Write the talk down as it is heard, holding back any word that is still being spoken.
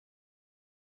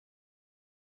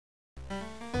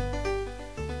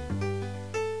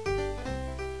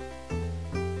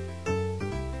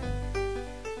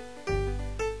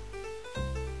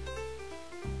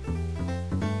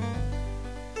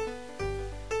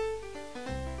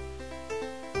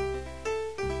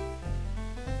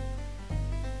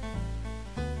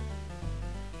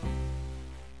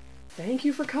Thank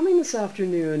you for coming this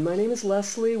afternoon. My name is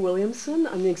Lesley Williamson.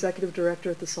 I'm the Executive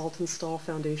Director at the Saltonstall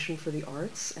Foundation for the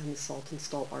Arts and the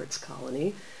Saltonstall Arts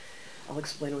Colony. I'll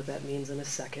explain what that means in a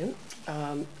second.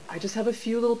 I just have a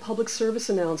few little public service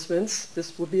announcements.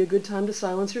 This would be a good time to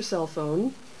silence your cell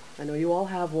phone. I know you all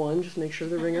have one. Just make sure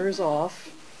the ringer is off.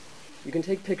 You can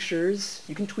take pictures.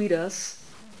 You can tweet us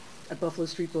at Buffalo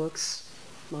Street Books.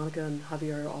 Monica and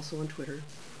Javier are also on Twitter.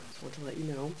 Just want to let you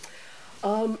know.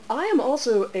 I am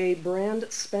also a brand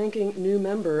spanking new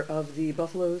member of the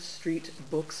Buffalo Street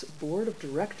Books Board of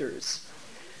Directors.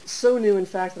 So new, in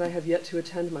fact, that I have yet to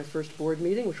attend my first board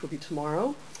meeting, which will be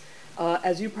tomorrow.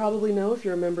 As you probably know, if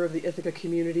you're a member of the Ithaca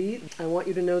community, I want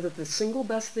you to know that the single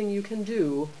best thing you can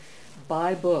do,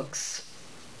 buy books.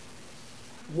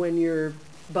 When you're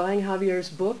buying Javier's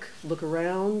book, look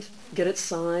around, get it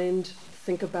signed,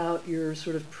 think about your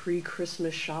sort of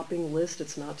pre-Christmas shopping list.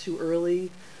 It's not too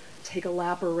early. Take a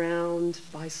lap around,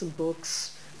 buy some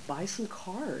books, buy some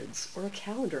cards or a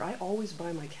calendar. I always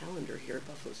buy my calendar here at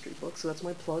Buffalo Street Books, so that's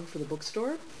my plug for the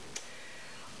bookstore.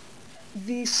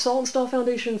 The Saltonstall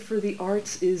Foundation for the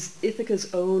Arts is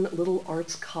Ithaca's own little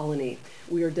arts colony.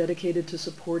 We are dedicated to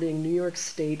supporting New York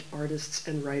State artists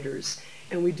and writers,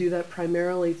 and we do that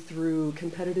primarily through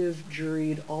competitive,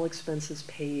 juried, all expenses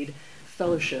paid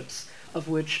fellowships, of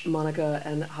which Monica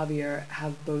and Javier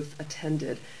have both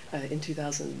attended in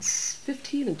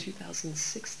 2015 and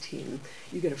 2016.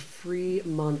 You get a free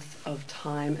month of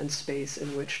time and space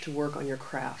in which to work on your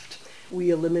craft. We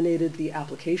eliminated the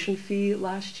application fee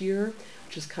last year,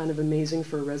 which is kind of amazing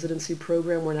for a residency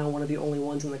program. We're now one of the only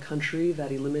ones in the country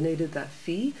that eliminated that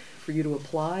fee for you to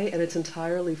apply, and it's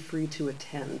entirely free to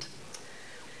attend.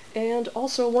 And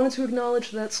also wanted to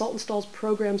acknowledge that Saltonstall's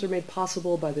programs are made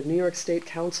possible by the New York State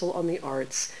Council on the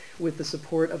Arts with the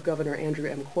support of Governor Andrew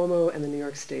M. Cuomo and the New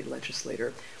York State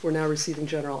Legislature. We're now receiving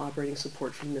general operating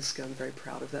support from NISCA. I'm very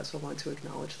proud of that, so I want to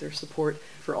acknowledge their support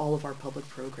for all of our public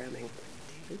programming.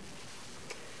 David?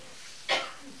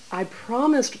 I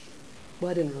promised,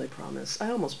 well, I didn't really promise.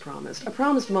 I almost promised. I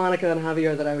promised Monica and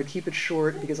Javier that I would keep it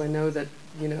short because I know that,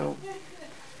 you know,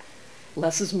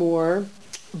 less is more.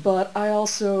 But I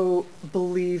also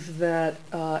believe that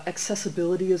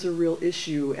accessibility is a real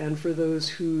issue, and for those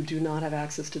who do not have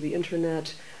access to the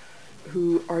internet,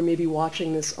 who are maybe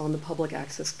watching this on the public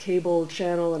access cable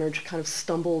channel and are kind of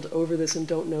stumbled over this and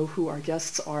don't know who our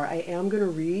guests are, I am going to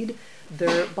read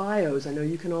their bios. I know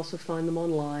you can also find them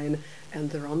online, and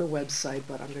they're on the website,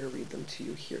 but I'm going to read them to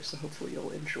you here, so hopefully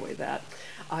you'll enjoy that.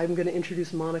 I'm going to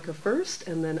introduce Monica first,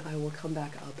 and then I will come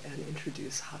back up and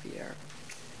introduce Javier.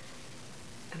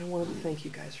 And I wanted to thank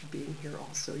you guys for being here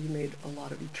also. You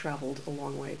traveled a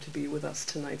long way to be with us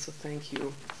tonight, so thank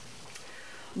you.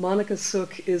 Monica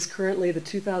Sok is currently the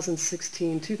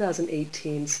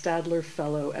 2016-2018 Stadler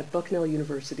Fellow at Bucknell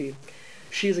University.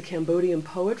 She is a Cambodian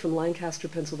poet from Lancaster,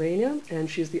 Pennsylvania, and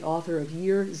she is the author of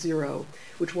Year Zero,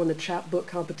 which won the chapbook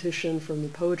competition from the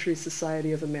Poetry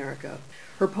Society of America.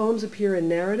 Her poems appear in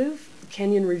Narrative,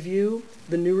 Kenyon Review,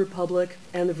 The New Republic,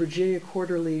 and the Virginia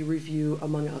Quarterly Review,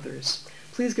 among others.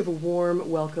 Please give a warm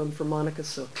welcome for Monica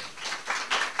Sok.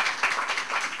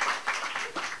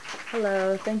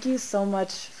 Hello, thank you so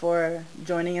much for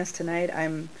joining us tonight.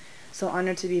 I'm so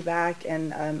honored to be back,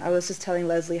 and I was just telling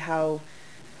Lesley how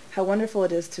wonderful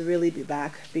it is to really be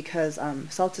back, because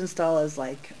Saltonstall is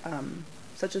like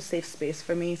such a safe space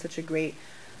for me, such a great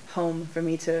home for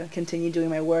me to continue doing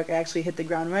my work. I actually hit the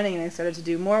ground running, and I started to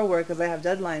do more work because I have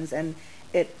deadlines, and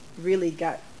it really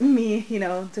got me, you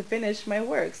know, to finish my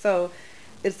work. So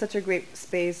it's such a great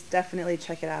space. Definitely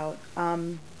check it out.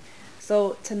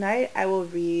 So tonight I will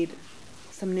read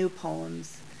some new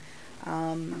poems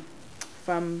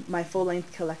from my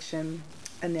full-length collection,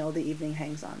 A Nail the Evening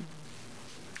Hangs On.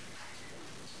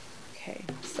 Okay,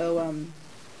 so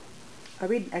I'll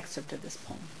read an excerpt of this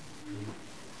poem.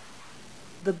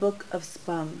 The Book of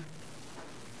Spung.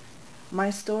 My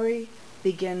story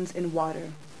begins in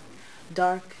water,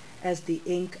 dark as the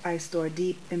ink I store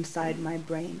deep inside my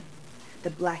brain, the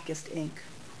blackest ink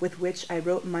with which I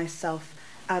wrote myself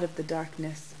out of the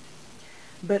darkness.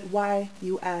 But why,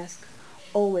 you ask,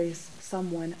 always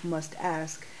someone must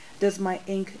ask, does my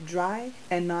ink dry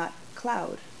and not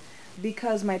cloud?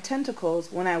 Because my tentacles,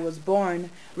 when I was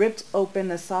born, ripped open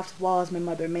the soft walls my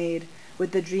mother made,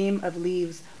 with the dream of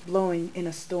leaves blowing in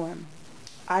a storm.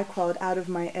 I crawled out of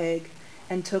my egg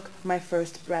and took my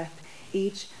first breath,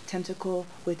 each tentacle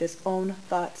with its own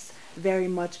thoughts, very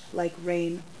much like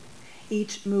rain.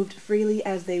 Each moved freely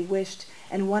as they wished,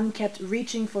 and one kept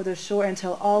reaching for the shore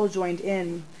until all joined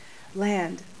in.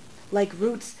 Land. Like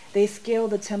roots, they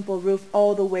scaled the temple roof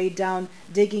all the way down,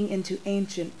 digging into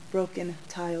ancient, broken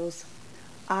tiles.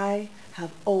 I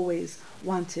have always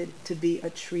wanted to be a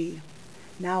tree.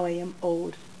 Now I am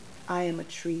old. I am a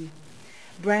tree.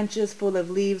 Branches full of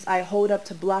leaves I hold up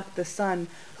to block the sun.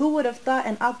 Who would have thought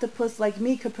an octopus like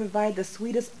me could provide the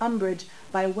sweetest umbrage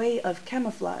by way of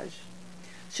camouflage?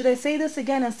 Should I say this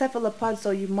again in cephalopod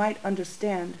so you might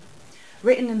understand?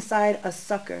 Written inside a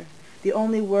sucker, the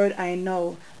only word I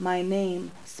know, my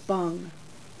name, spung.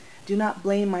 Do not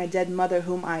blame my dead mother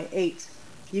whom I ate.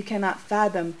 You cannot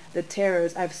fathom the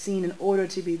terrors I've seen in order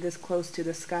to be this close to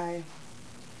the sky.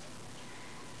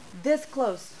 This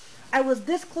close. I was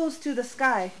this close to the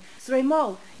sky.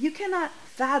 Sremol, you cannot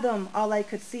fathom all I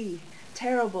could see.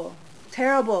 Terrible,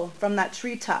 terrible from that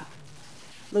treetop.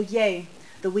 Loye,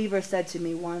 the weaver said to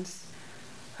me once,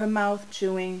 her mouth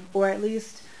chewing, or at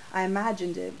least I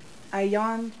imagined it. I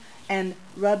yawned and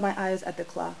rubbed my eyes at the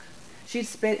clock. She'd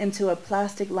spit into a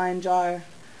plastic-lined jar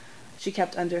she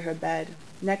kept under her bed,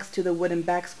 next to the wooden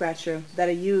back scratcher that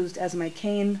I used as my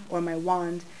cane or my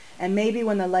wand, and maybe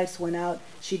when the lights went out,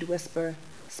 she'd whisper,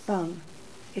 "Spung,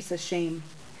 it's a shame,"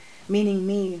 meaning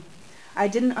me. I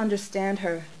didn't understand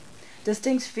her.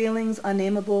 Distinct feelings,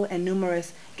 unnameable and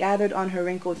numerous, gathered on her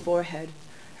wrinkled forehead.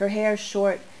 Her hair,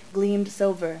 short, gleamed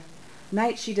silver.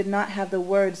 Night she did not have the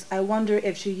words. I wonder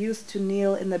if she used to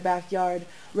kneel in the backyard,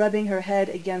 rubbing her head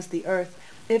against the earth,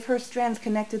 if her strands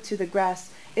connected to the grass,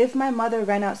 if my mother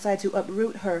ran outside to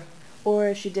uproot her, or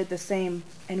if she did the same.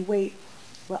 And wait,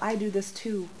 will I do this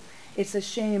too? It's a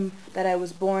shame that I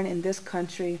was born in this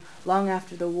country long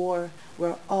after the war,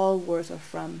 where all wars are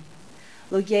from.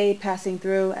 Loye passing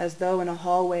through as though in a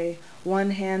hallway,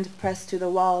 one hand pressed to the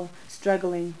wall,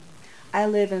 struggling. I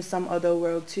live in some other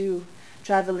world too,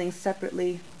 traveling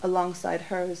separately alongside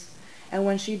hers. And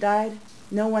when she died,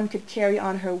 no one could carry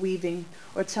on her weaving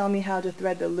or tell me how to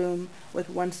thread the loom with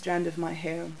one strand of my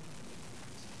hair.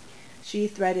 She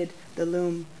threaded the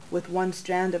loom with one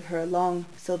strand of her long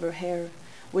silver hair,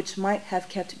 which might have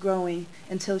kept growing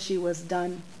until she was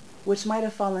done, which might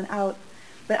have fallen out,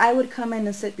 but I would come in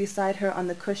and sit beside her on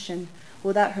the cushion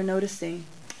without her noticing,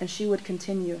 and she would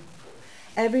continue.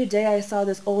 Every day I saw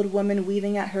this old woman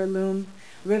weaving at her loom,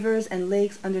 rivers and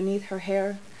lakes underneath her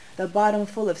hair, the bottom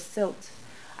full of silt.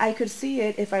 I could see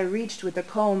it if I reached with a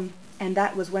comb, and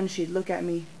that was when she'd look at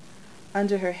me.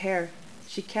 Under her hair,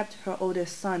 she kept her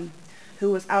oldest son,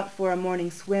 who was out for a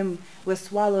morning swim with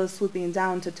swallows swooping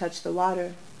down to touch the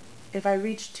water. If I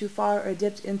reached too far or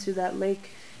dipped into that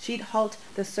lake, she'd halt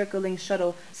the circling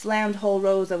shuttle, slammed whole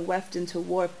rows of weft into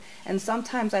warp, and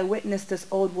sometimes I witnessed this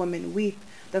old woman weep.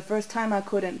 The first time I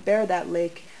couldn't bear that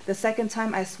lake. The second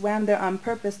time I swam there on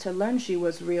purpose to learn she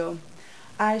was real.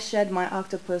 I shed my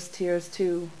octopus tears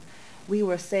too. We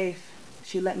were safe.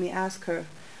 She let me ask her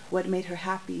what made her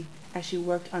happy as she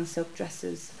worked on silk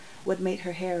dresses, what made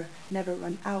her hair never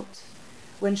run out.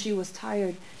 When she was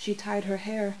tired, she tied her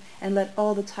hair and let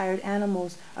all the tired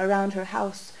animals around her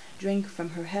house drink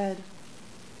from her head.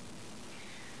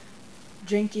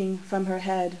 Drinking from her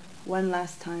head one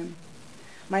last time.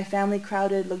 My family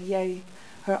crowded Loye,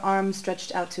 her arms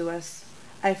stretched out to us.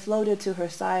 I floated to her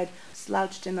side,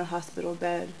 slouched in the hospital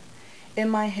bed. In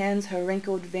my hands her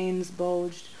wrinkled veins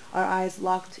bulged, our eyes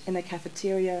locked in the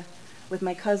cafeteria. With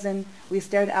my cousin, we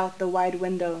stared out the wide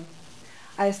window.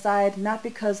 I sighed not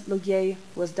because Loye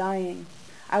was dying.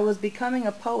 I was becoming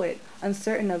a poet,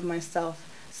 uncertain of myself,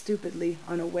 stupidly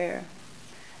unaware.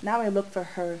 Now I look for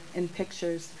her in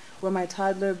pictures, where my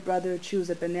toddler brother chews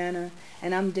a banana,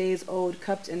 and I'm days old,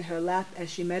 cupped in her lap as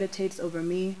she meditates over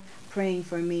me, praying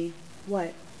for me.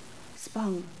 What?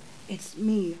 Spung. It's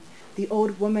me, the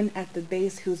old woman at the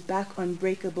base whose back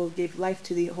unbreakable gave life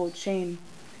to the whole chain.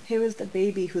 Here is the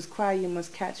baby whose cry you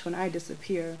must catch when I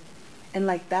disappear. And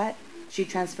like that, she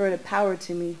transferred a power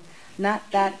to me,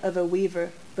 not that of a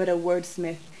weaver, but a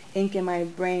wordsmith, ink in my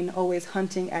brain always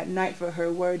hunting at night for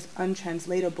her words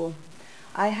untranslatable.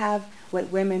 I have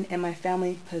what women in my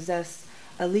family possess,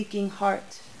 a leaking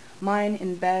heart. Mine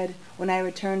in bed when I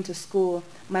returned to school,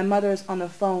 my mother's on the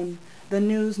phone, the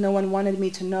news no one wanted me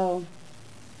to know.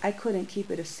 I couldn't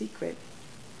keep it a secret.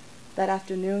 That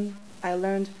afternoon, I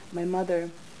learned my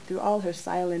mother, through all her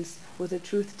silence, was a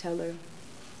truth teller.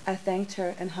 I thanked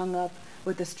her and hung up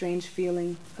with a strange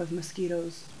feeling of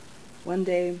mosquitoes. One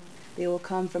day, they will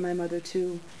come for my mother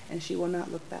too, and she will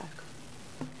not look back.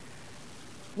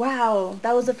 Wow,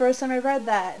 that was the first time I read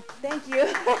that. Thank you.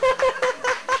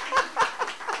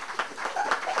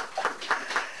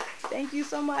 Thank you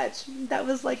so much. That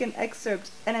was like an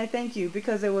excerpt, and I thank you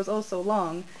because it was also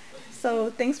long. So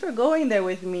thanks for going there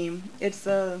with me. It's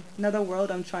another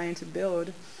world I'm trying to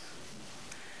build.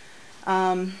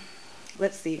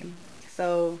 Let's see.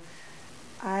 So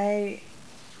I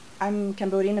I'm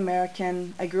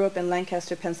Cambodian-American. I grew up in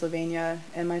Lancaster, Pennsylvania,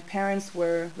 and my parents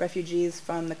were refugees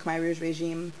from the Khmer Rouge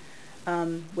regime,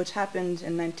 which happened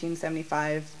in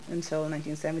 1975 until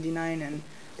 1979, and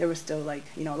there was still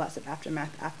lots of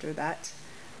aftermath after that,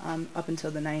 up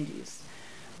until the 90s.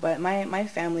 But my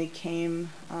family came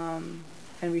and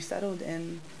resettled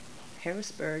in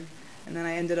Harrisburg, and then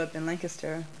I ended up in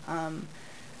Lancaster. And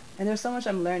there's so much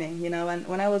I'm learning, and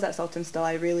when I was at Saltonstall,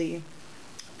 I really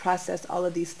processed all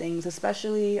of these things,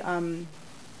 especially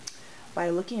by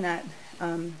looking at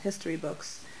history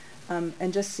books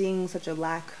and just seeing such a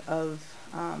lack of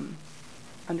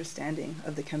understanding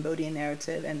of the Cambodian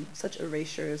narrative and such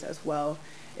erasures as well.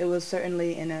 It was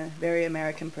certainly in a very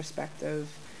American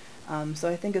perspective. So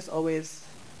I think it's always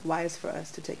wise for us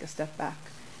to take a step back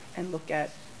and look at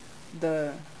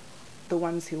the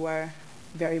ones who are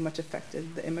very much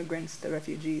affected, the immigrants, the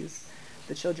refugees,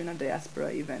 the children of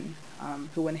diaspora even,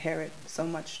 who inherit so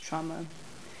much trauma.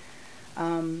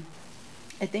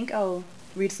 I think I'll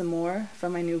read some more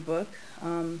from my new book,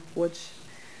 which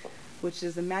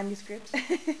is a manuscript,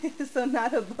 so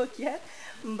not a book yet,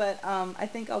 but I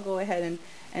think I'll go ahead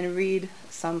and read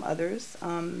some others.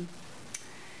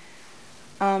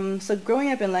 So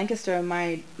growing up in Lancaster,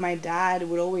 my dad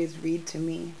would always read to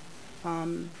me,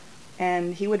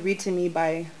 and he would read to me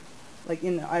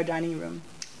in our dining room,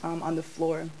 on the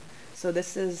floor. So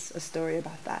this is a story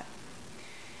about that.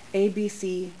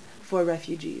 ABC for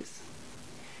refugees.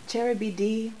 Cherubie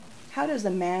D, how does a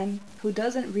man who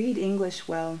doesn't read English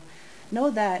well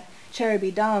know that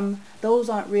cherubie dum, those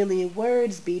aren't really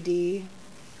words, BD,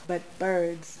 but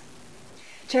birds?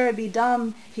 Cherubie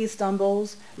dum, he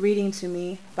stumbles, reading to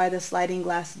me by the sliding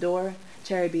glass door,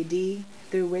 cherubie D,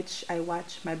 through which I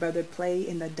watch my brother play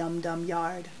in the dum-dum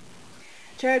yard.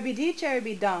 Cherubie D,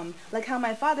 cherubie dum, like how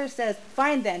my father says,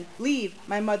 fine then, leave,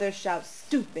 my mother shouts,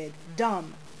 stupid,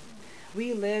 dumb.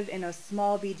 We live in a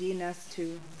small BD nest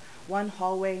too, one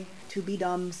hallway, two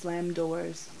be-dumb slam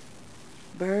doors.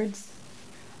 Birds?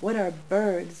 What are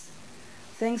birds?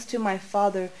 Thanks to my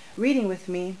father reading with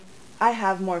me, I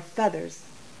have more feathers.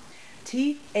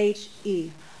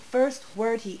 T-H-E, first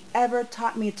word he ever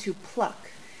taught me to pluck.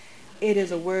 It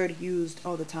is a word used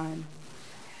all the time.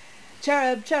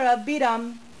 Cherub, cherub,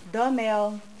 be-dum, the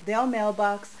mail, the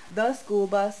mailbox, the school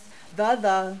bus,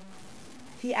 the.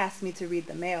 He asked me to read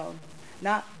the mail,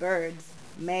 not birds,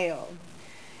 mail.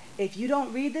 If you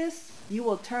don't read this, you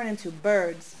will turn into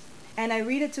birds. And I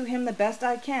read it to him the best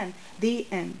I can. The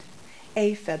end.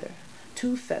 A feather,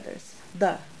 two feathers,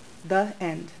 the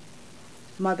end.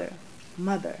 Mother,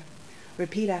 mother,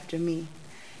 repeat after me.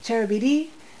 Cherubie-dee,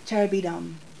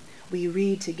 cherubie-dum. We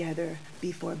read together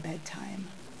before bedtime.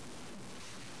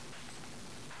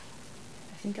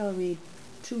 I think I'll read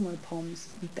 2 more poems,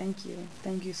 and thank you.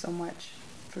 Thank you so much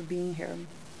for being here,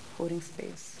 holding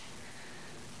space.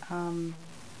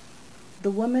 The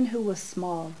woman who was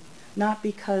small, not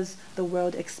because the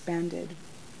world expanded.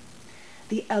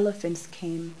 The elephants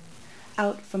came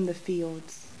out from the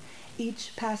fields,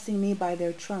 each passing me by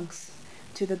their trunks,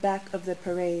 to the back of the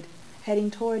parade,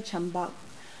 heading toward Chambok,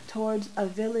 towards a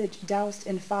village doused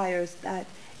in fires that,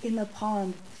 in the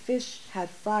pond, fish had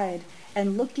fried,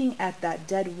 and looking at that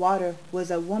dead water was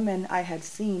a woman I had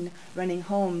seen running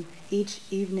home each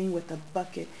evening with a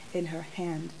bucket in her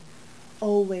hand.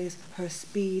 Always her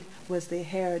speed was the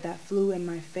hair that flew in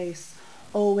my face,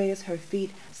 always her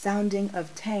feet sounding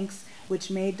of tanks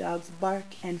which made dogs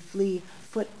bark and flee,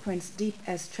 footprints deep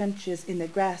as trenches in the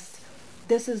grass.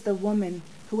 This is the woman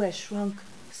who has shrunk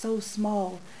so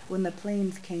small when the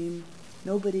planes came,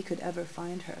 nobody could ever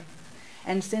find her.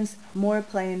 And since more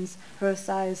planes, her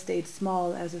size stayed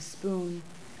small as a spoon,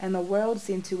 and the world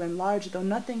seemed to enlarge though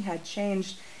nothing had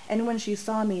changed. And when she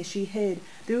saw me, she hid,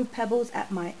 threw pebbles at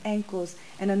my ankles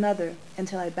and another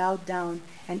until I bowed down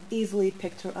and easily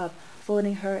picked her up,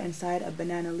 folding her inside a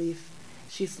banana leaf.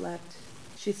 She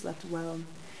slept well.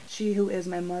 She who is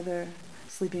my mother,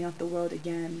 sleeping out the world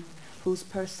again, whose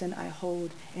person I hold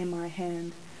in my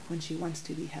hand when she wants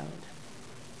to be held.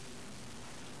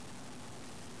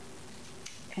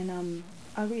 And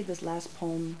I'll read this last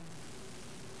poem,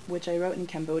 which I wrote in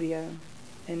Cambodia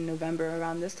in November,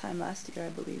 around this time last year, I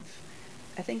believe.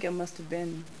 I think it must have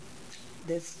been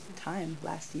this time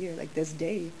last year, like this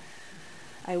day.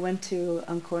 I went to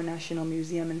Angkor National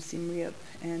Museum in Siem Reap,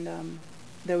 and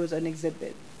there was an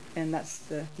exhibit, and that's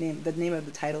the name of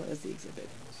the title is the exhibit.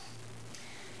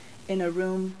 In a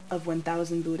room of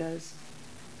 1,000 Buddhas,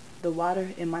 the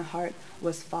water in my heart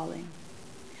was falling.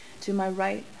 To my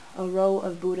right, a row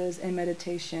of Buddhas in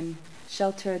meditation,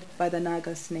 sheltered by the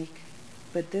Naga snake.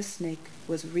 But this snake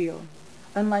was real,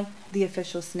 unlike the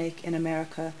official snake in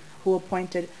America, who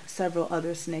appointed several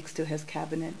other snakes to his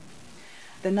cabinet.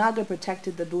 The Naga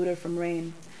protected the Buddha from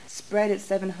rain, spread its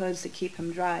 7 hoods to keep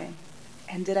him dry.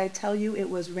 And did I tell you it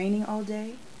was raining all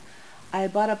day? I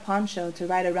bought a poncho to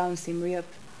ride around Siem Reap.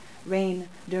 Rain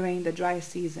during the dry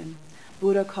season.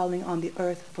 Buddha calling on the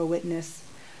earth for witness.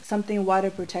 Something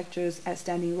water protectors at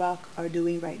Standing Rock are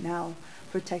doing right now,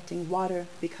 protecting water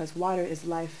because water is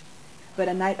life. But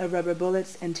a night of rubber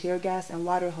bullets and tear gas and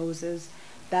water hoses,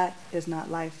 that is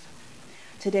not life.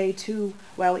 Today, too,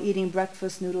 while eating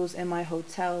breakfast noodles in my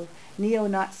hotel,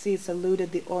 neo-Nazis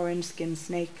saluted the orange-skinned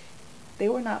snake. They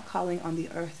were not calling on the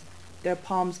earth, their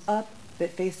palms up but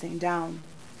facing down.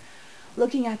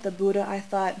 Looking at the Buddha, I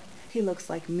thought, he looks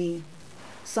like me.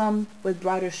 Some with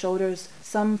broader shoulders,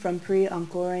 some from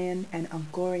pre-Angkorian and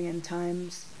Angkorian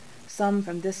times, some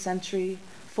from this century,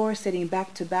 4 sitting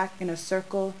back to back in a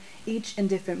circle, each in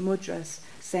different mudras,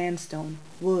 sandstone,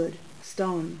 wood,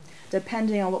 stone,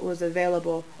 depending on what was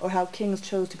available or how kings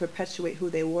chose to perpetuate who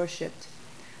they worshipped.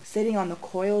 Sitting on the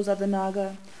coils of the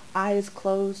Naga, eyes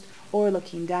closed or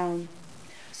looking down.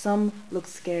 Some looked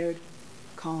scared,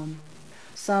 calm.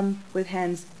 Some with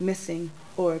hands missing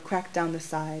or cracked down the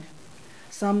side.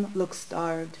 Some looked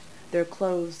starved, their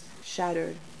clothes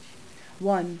shattered.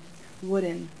 One,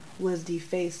 wooden, was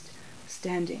defaced,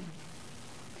 standing,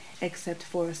 except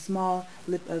for a small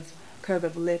curve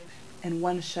of lip and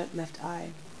one shut left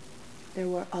eye. There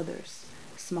were others,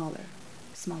 smaller,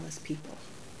 smallest people.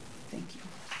 Thank you.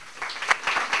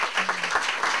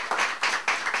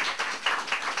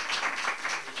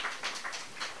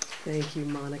 Thank you,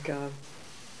 Monica.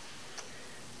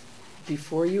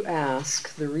 Before you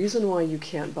ask, the reason why you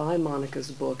can't buy Monica's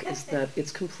book is that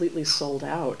it's completely sold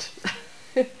out.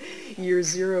 Year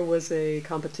 0 was a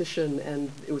competition, and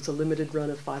it was a limited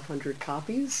run of 500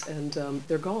 copies, and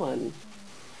they're gone.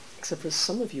 Except for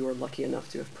some of you are lucky enough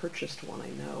to have purchased one, I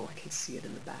know. I can see it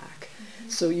in the back.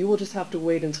 So you will just have to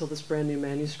wait until this brand new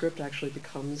manuscript actually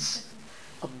becomes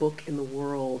a book in the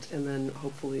world, and then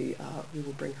hopefully we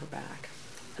will bring her back,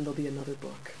 and there'll be another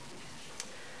book.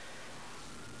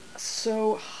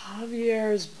 So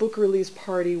Javier's book release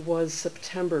party was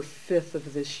September 5th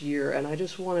of this year, and I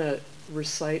just want to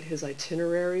recite his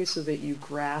itinerary so that you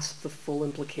grasp the full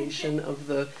implication of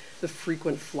the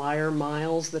frequent flyer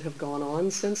miles that have gone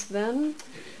on since then.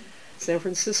 San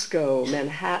Francisco,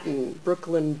 Manhattan,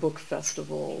 Brooklyn Book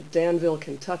Festival, Danville,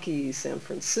 Kentucky, San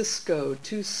Francisco,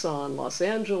 Tucson, Los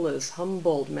Angeles,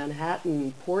 Humboldt,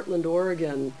 Manhattan, Portland,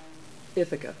 Oregon,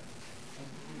 Ithaca.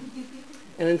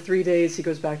 And in 3 days, he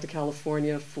goes back to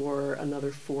California for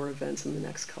another 4 events in the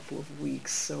next couple of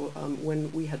weeks. So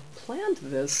when we had planned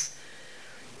this,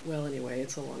 well, anyway,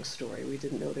 it's a long story. We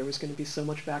didn't know there was going to be so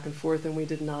much back and forth, and we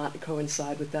did not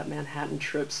coincide with that Manhattan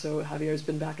trip. So Javier's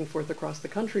been back and forth across the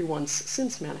country once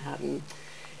since Manhattan.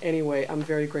 Anyway, I'm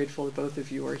very grateful that both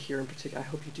of you are here in particular. I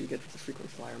hope you do get the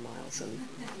frequent flyer miles and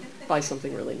buy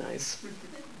something really nice.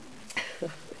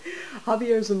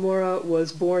 Javier Zamora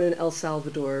was born in El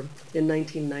Salvador in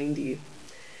 1990.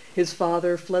 His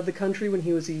father fled the country when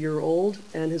he was a year old,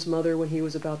 and his mother when he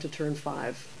was about to turn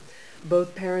 5.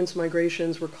 Both parents'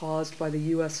 migrations were caused by the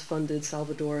U.S.-funded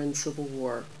Salvadoran Civil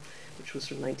War, which was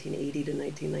from 1980 to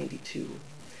 1992.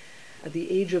 At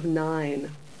the age of 9,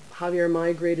 Javier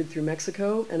migrated through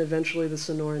Mexico and eventually the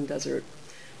Sonoran Desert.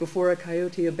 Before a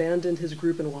coyote abandoned his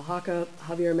group in Oaxaca,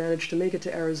 Javier managed to make it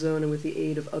to Arizona with the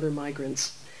aid of other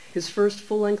migrants. His first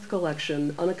full-length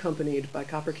collection, Unaccompanied, by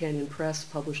Copper Canyon Press,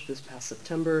 published this past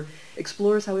September,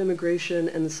 explores how immigration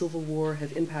and the Civil War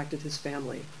have impacted his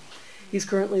family. He's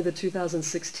currently the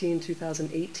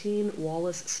 2016-2018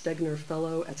 Wallace Stegner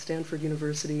Fellow at Stanford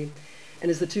University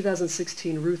and is the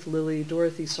 2016 Ruth Lilly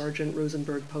Dorothy Sargent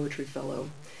Rosenberg Poetry Fellow.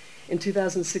 In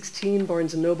 2016,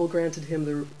 Barnes & Noble granted him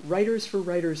the Writers for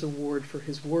Writers Award for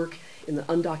his work in the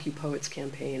Undocu-Poets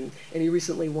campaign, and he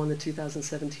recently won the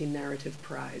 2017 Narrative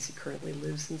Prize. He currently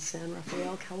lives in San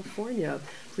Rafael, California.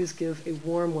 Please give a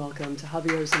warm welcome to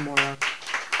Javier Zamora.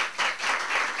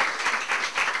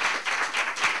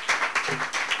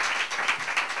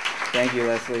 Thank you,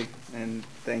 Lesley, and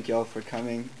thank you all for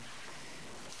coming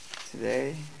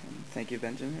today. And thank you,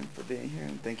 Benjamin, for being here,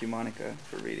 and thank you, Monica,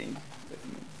 for reading with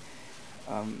me.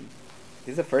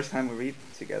 This is the first time we read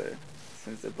together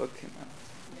since the book came out,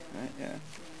 right? Yeah.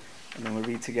 And then we'll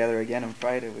read together again on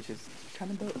Friday, which is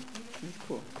kind of dope. It's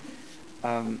cool.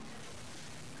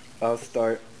 I'll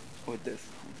start with this.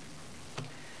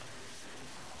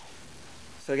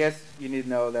 So I guess you need to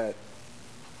know that,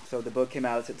 so the book came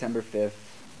out September 5th.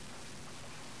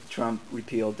 Trump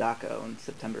repealed DACA on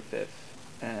September 5th.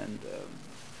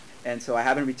 And so I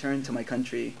haven't returned to my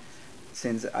country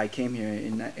since I came here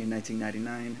in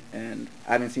 1999, and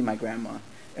I haven't seen my grandma.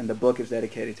 And the book is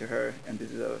dedicated to her, and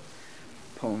this is a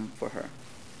poem for her.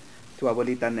 To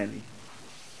Abuelita Nelly.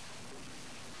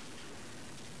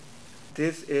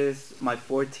 This is my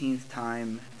 14th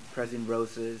time pressing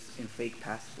roses in fake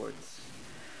passports.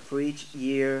 For each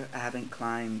year, I haven't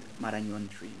climbed Marañón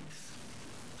trees.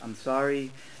 I'm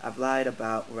sorry I've lied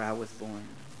about where I was born.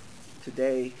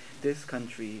 Today, this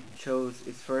country chose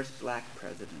its first black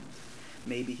president.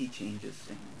 Maybe he changes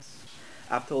things.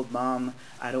 I've told Mom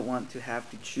I don't want to have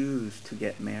to choose to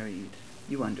get married.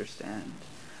 You understand.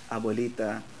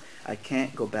 Abuelita, I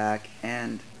can't go back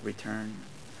and return.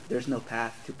 There's no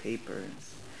path to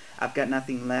papers. I've got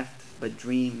nothing left but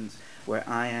dreams where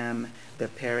I am the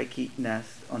parakeet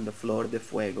nest on the Flor de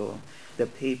Fuego, the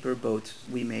paper boats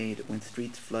we made when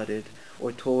streets flooded,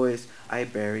 or toys I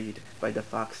buried by the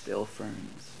foxtail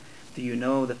ferns. Do you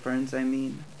know the ferns I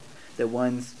mean? The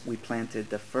ones we planted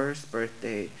the first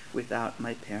birthday without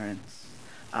my parents.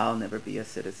 I'll never be a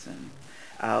citizen.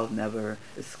 I'll never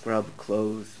scrub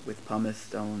clothes with pumice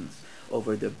stones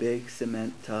over the big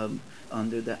cement tub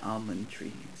under the almond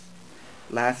trees.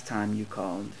 Last time you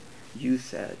called, you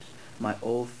said, my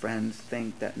old friends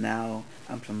think that now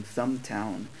I'm from some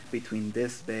town between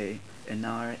this bay and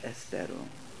our estero,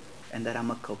 and that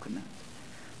I'm a coconut,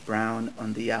 brown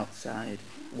on the outside,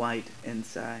 white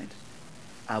inside.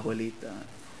 Abuelita,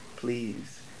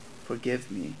 please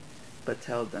forgive me, but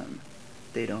tell them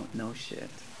they don't know shit.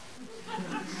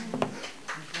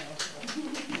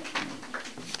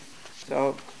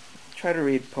 So, try to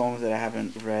read poems that I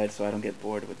haven't read so I don't get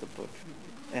bored with the book.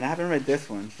 And I haven't read this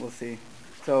one. We'll see.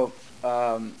 So,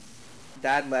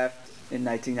 Dad left in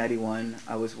 1991.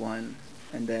 I was 1.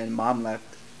 And then Mom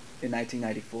left in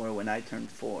 1994 when I turned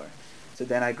 4. So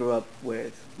then I grew up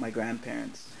with my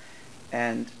grandparents.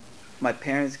 And my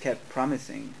parents kept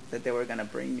promising that they were going to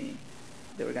bring me.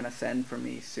 They were going to send for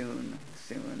me soon.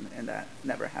 And that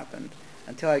never happened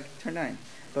until I turned 9.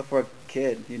 But for a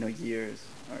kid, years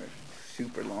are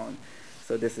super long.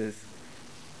 So this is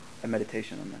a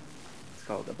meditation on that. It's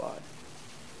called Abad.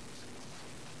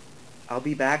 I'll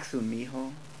be back soon,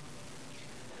 mijo.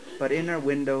 But in our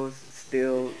windows,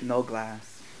 still no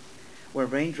glass. Where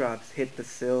raindrops hit the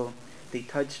sill, they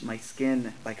touch my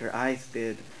skin like her eyes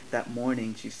did that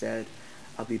morning she said,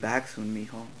 I'll be back soon,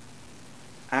 mijo.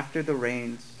 After the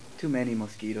rains, too many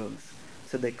mosquitoes.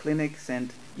 So the clinic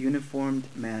sent uniformed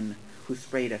men who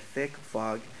sprayed a thick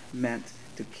fog meant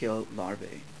to kill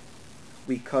larvae.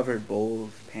 We covered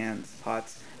bowls, pans,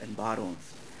 pots, and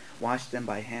bottles, washed them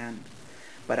by hand.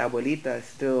 But Abuelita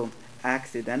still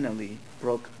accidentally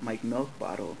broke my milk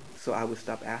bottle, so I would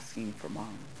stop asking for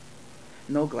Mom.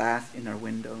 No glass in our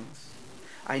windows.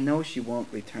 I know she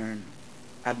won't return.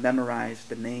 I've memorized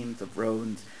the names of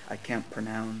roads I can't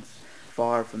pronounce,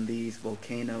 far from these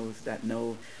volcanoes that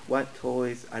know what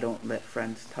toys I don't let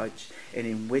friends touch and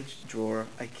in which drawer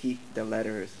I keep the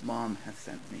letters Mom has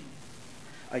sent me.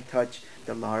 I touch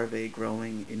the larvae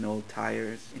growing in old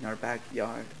tires in our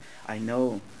backyard. I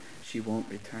know she won't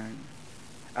return.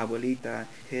 Abuelita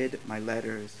hid my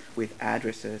letters with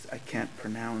addresses I can't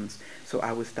pronounce, so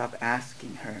I would stop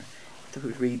asking her to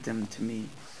read them to me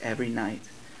every night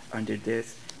under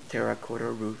this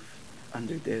terracotta roof,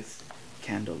 under this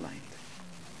candlelight.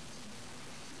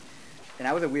 And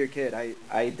I was a weird kid.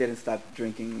 I didn't stop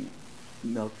drinking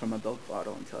milk from a milk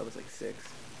bottle until I was like 6.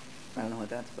 I don't know what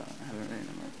that's about. I haven't really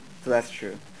known. So that's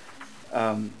true.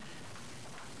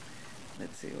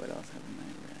 Let's see, what else haven't I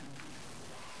read?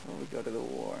 Well, we go to the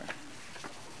war.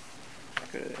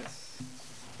 Look at this.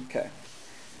 Okay.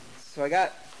 So I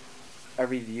got a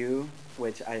review,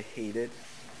 which I hated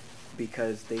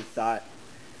because they thought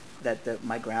that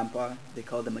my grandpa, they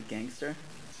called him a gangster.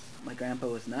 My grandpa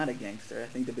was not a gangster. I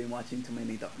think they've been watching too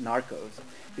many Narcos.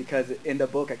 Because in the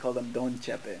book I called him Don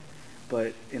Chepe.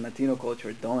 But in Latino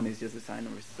culture, Don is just a sign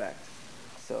of respect.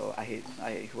 So I hate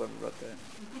whoever wrote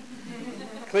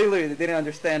that. Clearly they didn't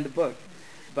understand the book.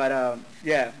 But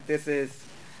yeah, this is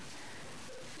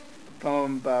a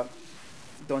poem about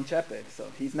Don Chepe. So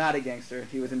he's not a gangster.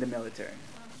 He was in the military.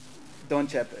 Don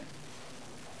Chepe.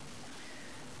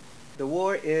 The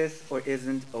war is or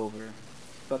isn't over,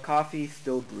 but coffee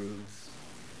still brews.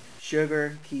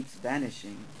 Sugar keeps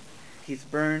vanishing. He's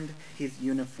burned his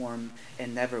uniform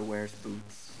and never wears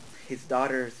boots. His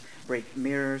daughters break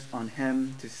mirrors on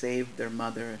him to save their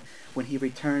mother when he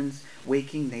returns,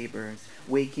 waking neighbors,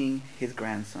 waking his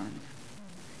grandson.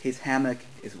 His hammock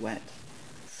is wet.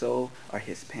 So are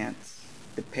his pants.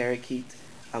 The parakeet,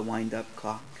 a wind-up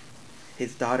clock.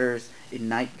 His daughters in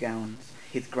nightgowns,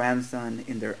 his grandson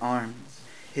in their arms.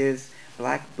 His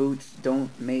Black boots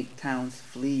don't make towns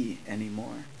flee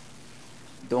anymore.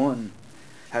 Don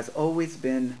has always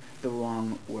been the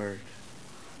wrong word.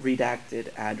 Redacted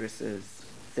addresses,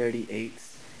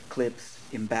 38s, clips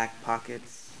in back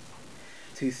pockets.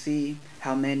 To see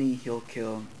how many he'll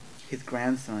kill, his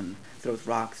grandson throws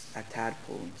rocks at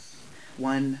tadpoles.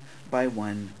 One by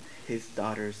one, his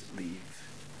daughters leave.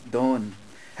 Don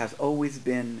has always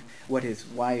been what his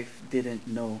wife didn't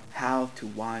know how to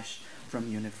wash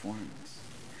from uniforms.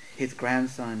 His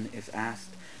grandson is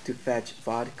asked to fetch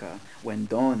vodka when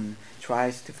Don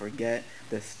tries to forget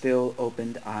the still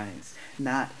opened eyes.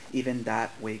 Not even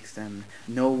that wakes them.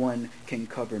 No one can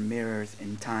cover mirrors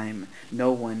in time.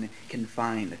 No one can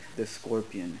find the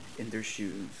scorpion in their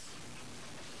shoes.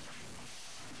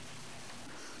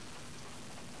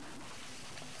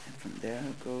 And from there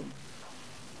I'll go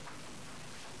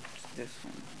to this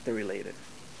one. They're related.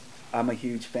 I'm a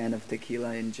huge fan of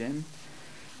tequila and gin,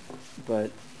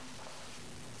 but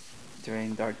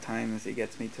during dark times it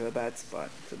gets me to a bad spot.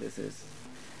 So this is,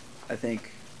 I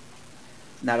think,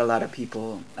 not a lot of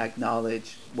people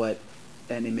acknowledge what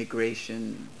an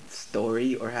immigration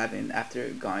story or having after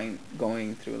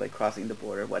going through like crossing the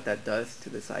border, what that does to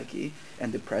the psyche,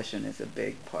 and depression is a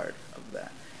big part of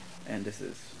that. And this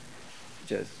is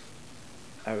just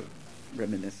a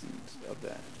reminiscence of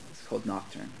that. It's called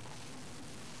Nocturne.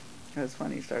 That's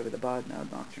funny, you started with a bod, now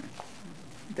Nocturne.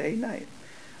 Day, night.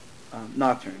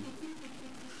 Nocturne.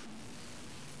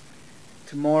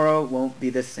 Tomorrow won't be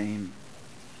the same.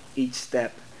 Each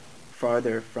step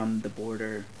farther from the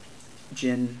border.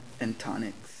 Gin and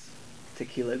tonics.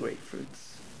 Tequila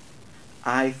grapefruits.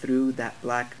 I threw that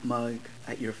black mug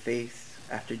at your face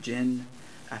after gin,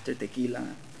 after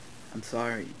tequila. I'm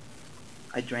sorry.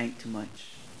 I drank too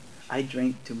much. I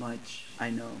drank too much, I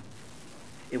know.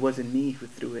 It wasn't me who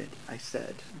threw it, I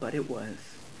said, but it was.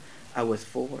 I was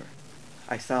 4.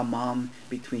 I saw Mom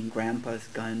between Grandpa's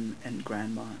gun and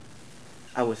Grandma.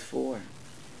 I was 4.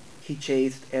 He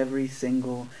chased every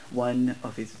single one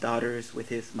of his daughters with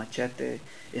his machete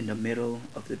in the middle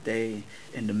of the day,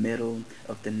 in the middle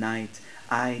of the night.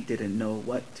 I didn't know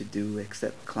what to do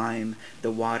except climb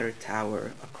the water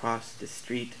tower across the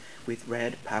street with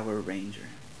Red Power Ranger.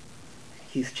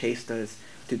 He's chased us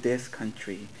to this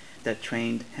country that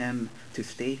trained him to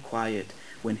stay quiet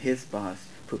when his boss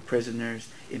put prisoners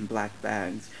in black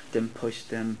bags, then pushed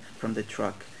them from the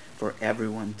truck for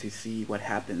everyone to see what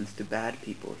happens to bad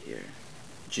people here.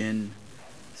 Gin,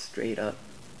 straight up,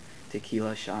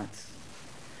 tequila shots.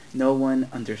 No one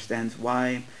understands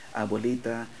why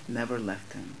Abuelita never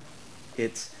left him.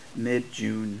 It's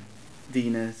mid-June,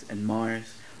 Venus and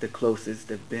Mars, the closest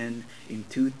they've been in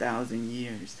 2,000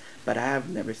 years, but I have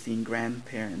never seen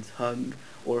grandparents hug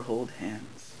or hold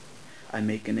hands. I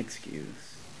make an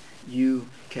excuse. You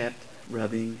kept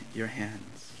rubbing your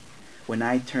hands. When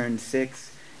I turned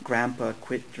 6, Grandpa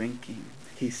quit drinking.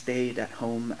 He stayed at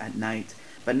home at night,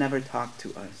 but never talked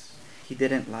to us. He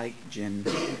didn't like gin,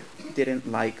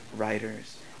 didn't like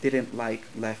writers, didn't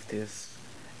like leftists.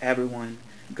 Everyone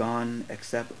gone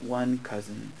except one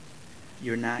cousin.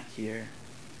 You're not here.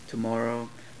 Tomorrow,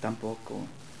 tampoco.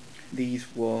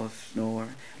 These walls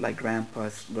snore like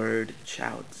Grandpa's slurred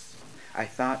shouts. I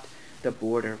thought the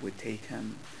border would take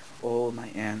him. All my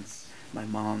aunts, my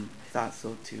mom, thought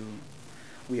so too.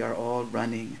 We are all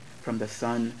running from the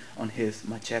sun on his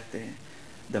machete,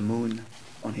 the moon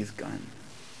on his gun.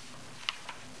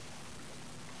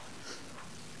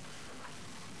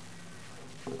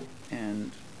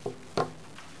 And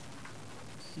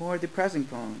more depressing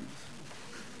poems.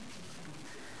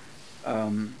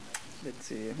 Let's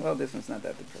see. Well, this one's not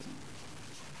that depressing.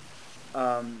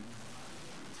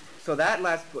 So that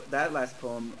last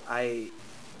poem I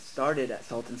started at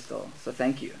Saltonstall. So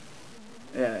thank you.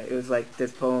 Yeah, it was like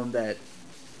this poem that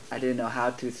I didn't know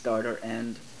how to start or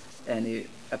end, and it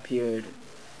appeared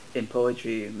in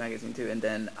Poetry magazine too, and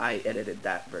then I edited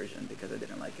that version because I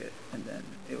didn't like it, and then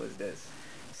it was this.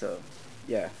 So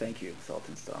yeah, thank you,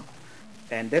 Saltonstall.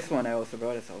 And this one I also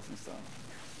wrote at Saltonstall,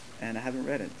 and I haven't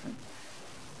read it.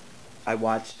 I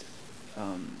watched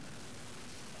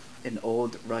an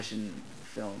old Russian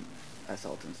film at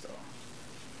Saltonstall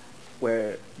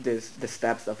where there's the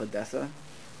steps of Odessa.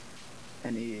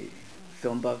 Any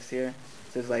film buffs here?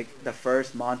 So it's like the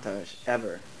first montage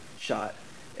ever shot,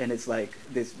 and it's like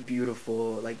this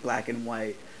beautiful like black and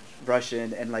white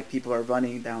Russian, and like people are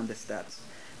running down the steps.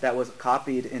 That was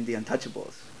copied in The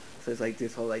Untouchables. So it's like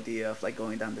this whole idea of like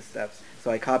going down the steps. So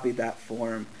I copied that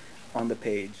form on the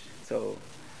page. So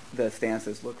the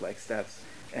stanzas look like steps.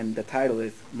 And the title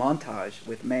is Montage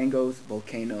with Mangoes,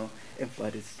 Volcano, and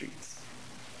Flooded Streets.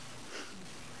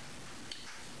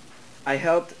 I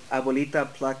helped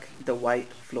Abuelita pluck the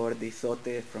white flor de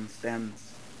sote from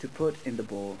stems to put in the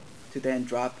bowl, to then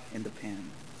drop in the pan,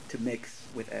 to mix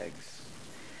with eggs.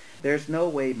 There's no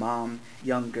way Mom,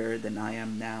 younger than I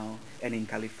am now, and in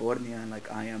California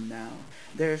like I am now,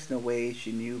 there's no way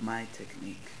she knew my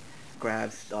technique.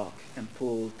 Grab stalk and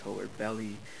pull toward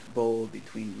belly, bowl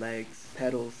between legs,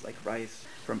 petals like rice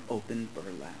from open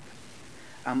burlap.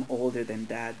 I'm older than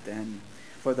Dad then.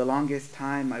 For the longest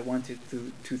time, I wanted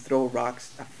to throw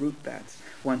rocks at fruit bats,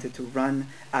 wanted to run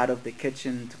out of the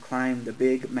kitchen to climb the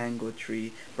big mango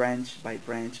tree, branch by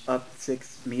branch, up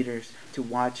 6 meters, to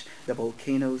watch the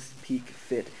volcano's peak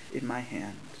fit in my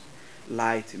hand.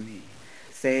 Lie to me.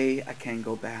 Say I can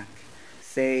go back.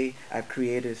 Say I've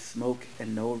created smoke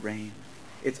and no rain.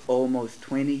 It's almost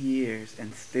 20 years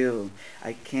and still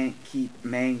I can't keep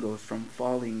mangoes from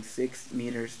falling 6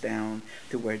 meters down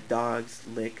to where dogs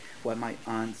lick what my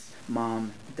aunts,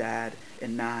 Mom, Dad,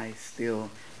 and I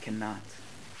still cannot.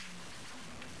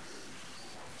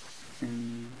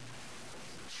 And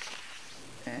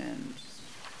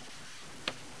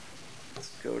let's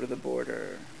go to the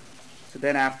border. So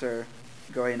then after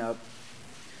growing up,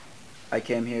 I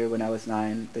came here when I was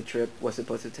 9. The trip was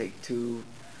supposed to take two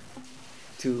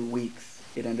weeks.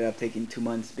 It ended up taking 2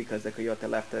 months because the coyote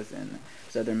left us in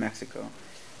southern Mexico.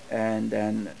 And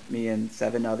then me and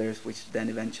 7 others, which then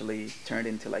eventually turned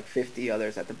into like 50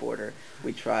 others at the border,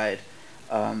 we tried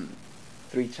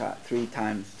 3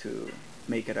 times to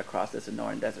make it across the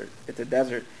Sonoran Desert. It's a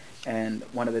desert, and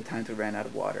one of the times we ran out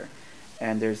of water.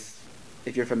 And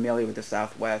if you're familiar with the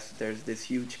Southwest, there's this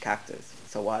huge cactus,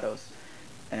 saguaros,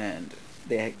 and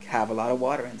they have a lot of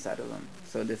water inside of them.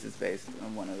 So this is based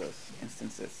on one of those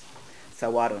instances.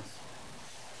 Saguaros.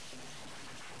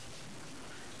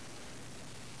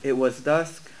 It was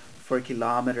dusk for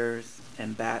kilometers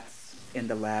and bats in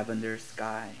the lavender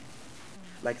sky,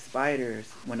 like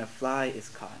spiders when a fly is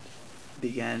caught,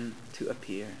 began to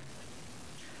appear.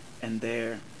 And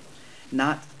there,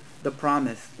 not the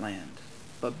promised land,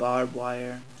 but barbed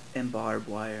wire and barbed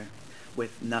wire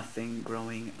with nothing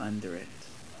growing under it.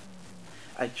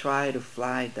 I tried to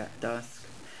fly that dusk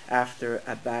after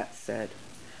a bat said,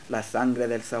 "La sangre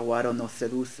del saguaro nos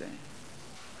seduce."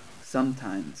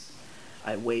 Sometimes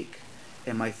I wake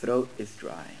and my throat is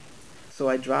dry, so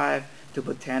I drive to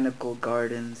botanical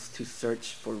gardens to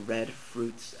search for red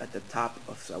fruits at the top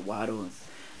of saguaros,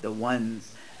 the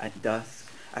ones at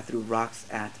dusk I threw rocks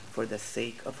at for the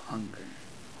sake of hunger.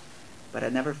 But I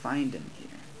never find them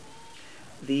here.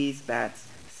 These bats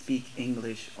speak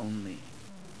English only.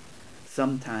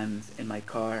 Sometimes in my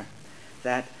car,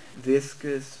 that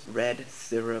viscous red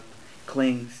syrup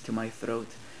clings to my throat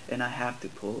and I have to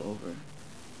pull over.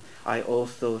 I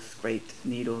also scraped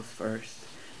needles first,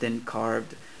 then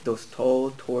carved those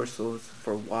tall torsos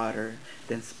for water,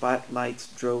 then spotlights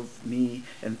drove me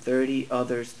and 30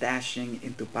 others dashing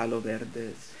into Palo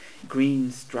Verdes.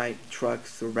 Green striped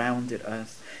trucks surrounded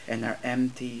us and our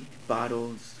empty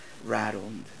bottles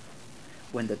rattled.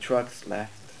 When the trucks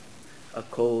left, a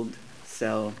cold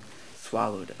cell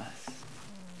swallowed us.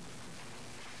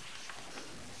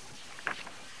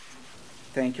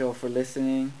 Thank you all for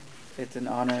listening. It's an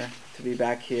honor to be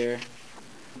back here.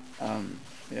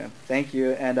 Thank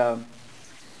you. And I'll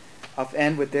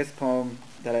end with this poem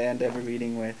that I end every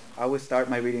reading with. I always start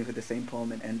my readings with the same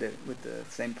poem and end it with the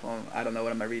same poem. I don't know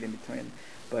what I'm reading between,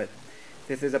 but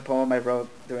this is a poem I wrote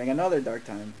during another dark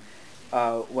time,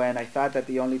 when I thought that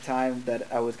the only time that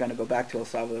I was going to go back to El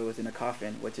Salvador was in a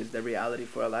coffin, which is the reality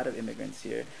for a lot of immigrants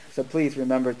here. So please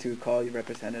remember to call your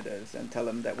representatives and tell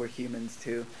them that we're humans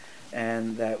too,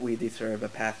 and that we deserve a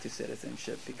path to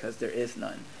citizenship, because there is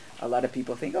none. A lot of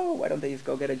people think, oh, why don't they just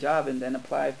go get a job and then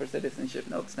apply for citizenship?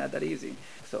 No, it's not that easy.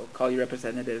 So call your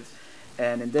representatives.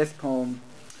 And in this poem,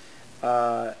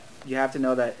 you have to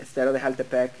know that Estero de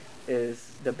Jaltepec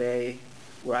is the bay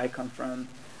where I come from.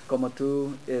 Como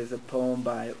Tu is a poem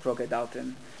by Roque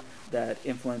Dalton that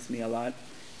influenced me a lot.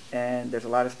 And there's a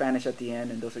lot of Spanish at the end,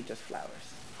 and those are just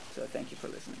flowers. So thank you for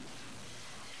listening.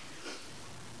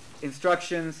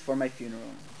 Instructions for my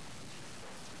funeral.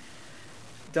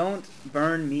 Don't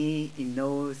burn me in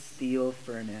no steel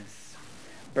furnace.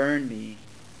 Burn me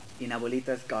in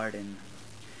Abuelita's garden.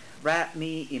 Wrap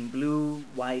me in blue,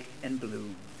 white, and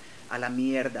blue. A la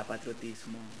mierda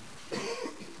patriotismo.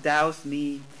 Douse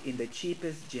me in the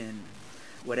cheapest gin.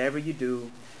 Whatever you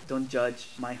do, don't judge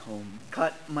my home.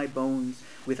 Cut my bones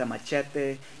with a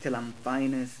machete till I'm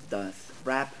fine as dust.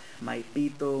 Wrap my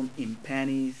pito in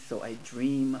panties so I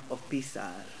dream of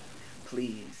pisar.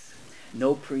 Please,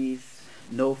 no priests,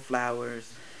 no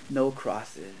flowers, no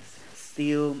crosses.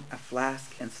 Steal a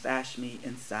flask and stash me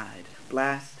inside.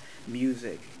 Blast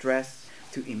music, dress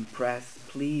to impress,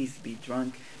 please be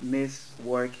drunk, miss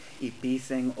work, y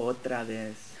pisen otra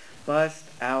vez. Bust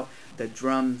out the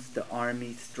drums the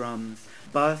army strums,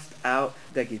 bust out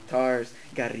the guitars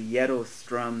guerrilleros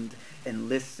strummed, and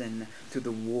listen to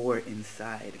the war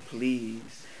inside,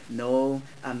 please. No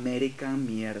American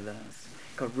mierdas.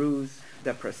 Carouse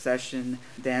the procession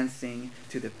dancing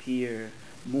to the pier,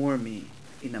 moor me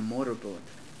in a motorboat,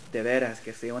 de veras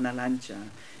que sea una lancha,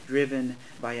 driven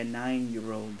by a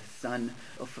 9-year-old son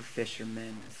of a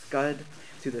fisherman, scud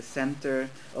to the center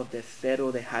of the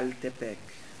Cerro de Jaltepec,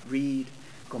 read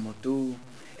como tú,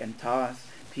 and toss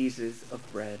pieces of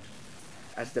bread.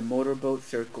 As the motorboat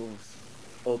circles,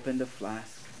 open the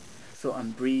flask, so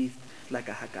unbreathed like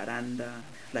a jacaranda,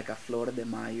 like a flor de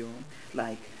mayo,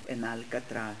 like an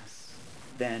alcatraz.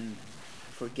 Then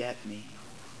forget me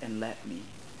and let me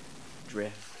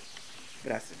drift.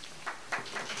 Gracias.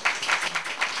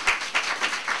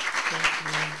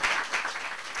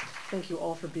 Thank you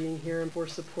all for being here and for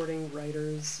supporting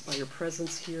writers by your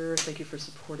presence here. Thank you for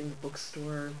supporting the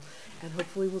bookstore. And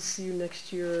hopefully we'll see you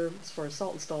next year, as far as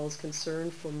Saltonstall is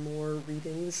concerned, for more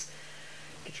readings.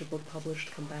 Get your book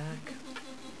published, come back.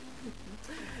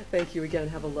 Thank you again.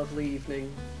 Have a lovely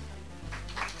evening.